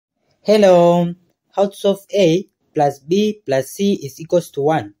Hello, how to solve a plus b plus c is equals to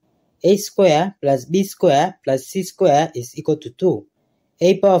 1. A square plus b square plus c square is equal to 2.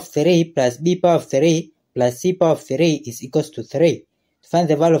 A power of 3 plus b power of 3 plus c power of 3 is equals to 3. To find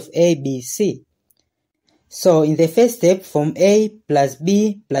the value of a, b, c. So in the first step, from a plus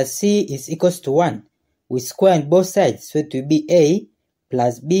b plus c is equals to 1. We square on both sides, so it will be a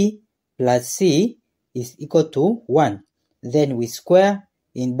plus b plus c is equal to 1. Then we square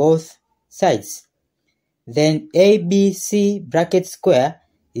in both sides. Then a, b, c bracket square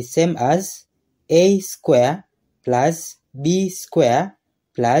is same as a square plus b square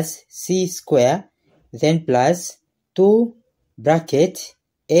plus c square, then plus 2 bracket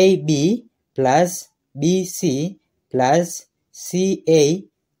ab plus bc plus ca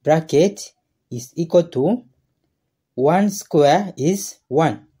bracket is equal to 1 square is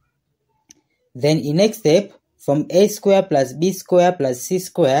 1. Then in next step, from a square plus b square plus c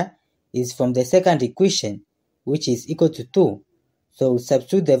square is from the second equation, which is equal to 2. So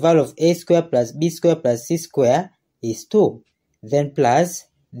substitute the value of a square plus b square plus c square is 2. Then plus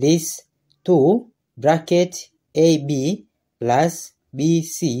this 2 bracket ab plus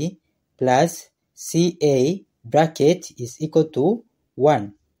bc plus ca bracket is equal to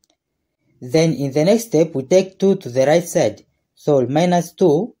 1. Then in the next step, we take 2 to the right side. So minus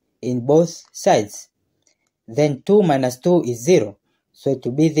 2 in both sides. Then 2 minus 2 is 0. So it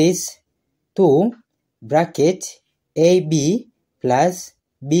will be this 2 bracket AB plus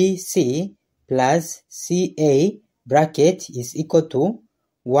BC plus CA bracket is equal to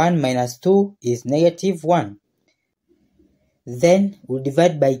 1 minus 2 is negative 1. Then we'll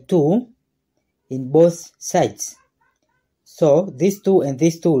divide by 2 in both sides. So this 2 and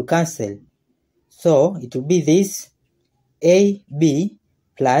this 2 will cancel. So it will be this AB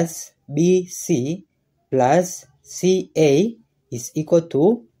plus BC plus CA is equal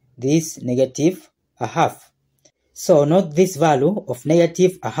to this negative a half. So note this value of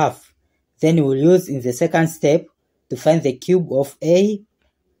negative a half. Then we will use in the second step to find the cube of A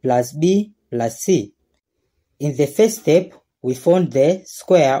plus B plus C. In the first step, we found the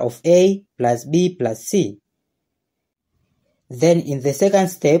square of A plus B plus C. Then in the second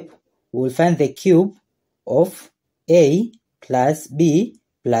step, we will find the cube of A plus B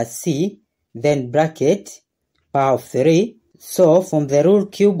plus C, then bracket power of 3. So from the rule,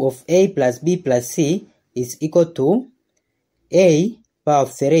 cube of A plus B plus C is equal to A power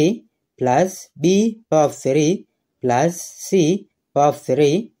of 3 plus B power of 3 plus C power of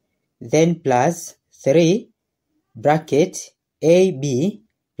 3, then plus 3 bracket AB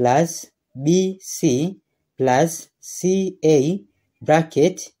plus BC plus CA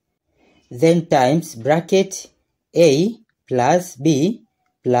bracket, then times bracket A plus B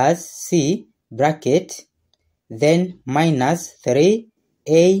plus C bracket, then minus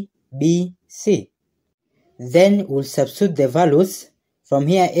 3ABC. Then we'll substitute the values. From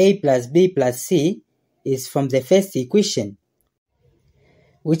here, A plus B plus C is from the first equation,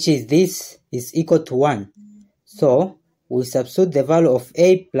 which is this is equal to 1. So we'll substitute the value of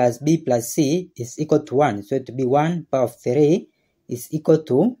A plus B plus C is equal to 1. So it will be 1 power of 3 is equal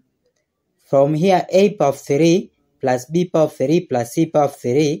to, from here, A power of 3 plus B power of 3 plus C power of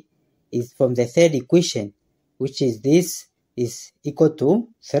 3 is from the third equation, which is this is equal to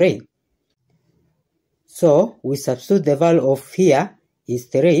 3. So we substitute the value of here is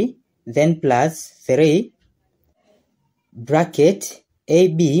 3, then plus 3 bracket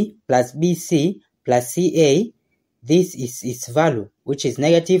AB plus BC plus CA. This is its value, which is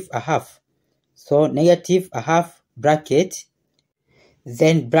negative a half. So negative a half bracket,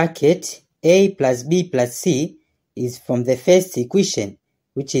 then bracket A plus B plus C is from the first equation,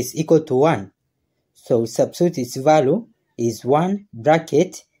 which is equal to 1. So substitute its value is 1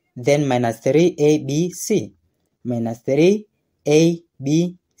 bracket, then minus 3ABC, minus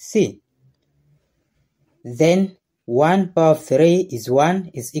 3ABC. Then 1 power of 3 is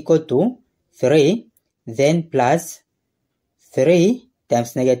 1 is equal to 3, then plus 3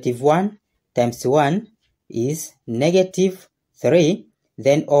 times negative 1 times 1 is negative 3,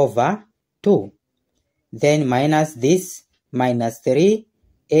 then over 2. Then minus this minus 3ABC.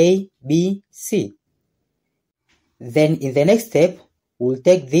 Then in the next step, we'll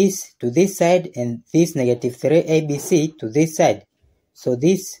take this to this side and this negative 3ABC to this side. So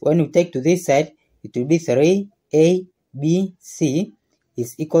this, when we take to this side, it will be 3ABC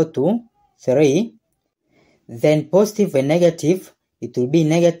is equal to 3. Then positive and negative, it will be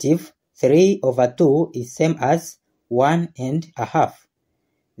negative 3 over 2 is same as 1.5.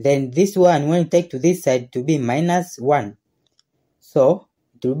 Then this one, when you take to this side, it will be minus 1. So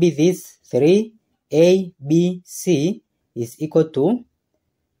it will be this 3ABC is equal to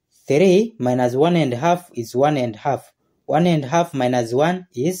 3 minus 1½ is 1½ 1½ minus 1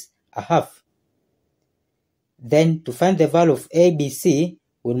 is a half. Then to find the value of a, b, c,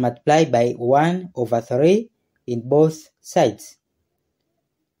 we'll multiply by 1/3 in both sides.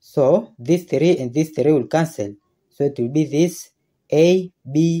 So this 3 and this 3 will cancel. So it will be this a,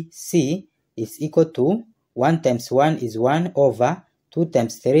 b, c is equal to 1 times 1 is 1 over 2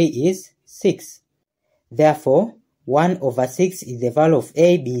 times 3 is 6. Therefore, 1/6 is the value of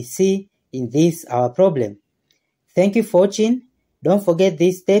a, b, c in this our problem. Thank you for watching. Don't forget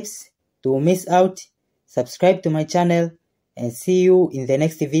these steps to miss out. Subscribe to my channel and see you in the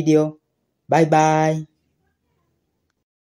next video. Bye bye.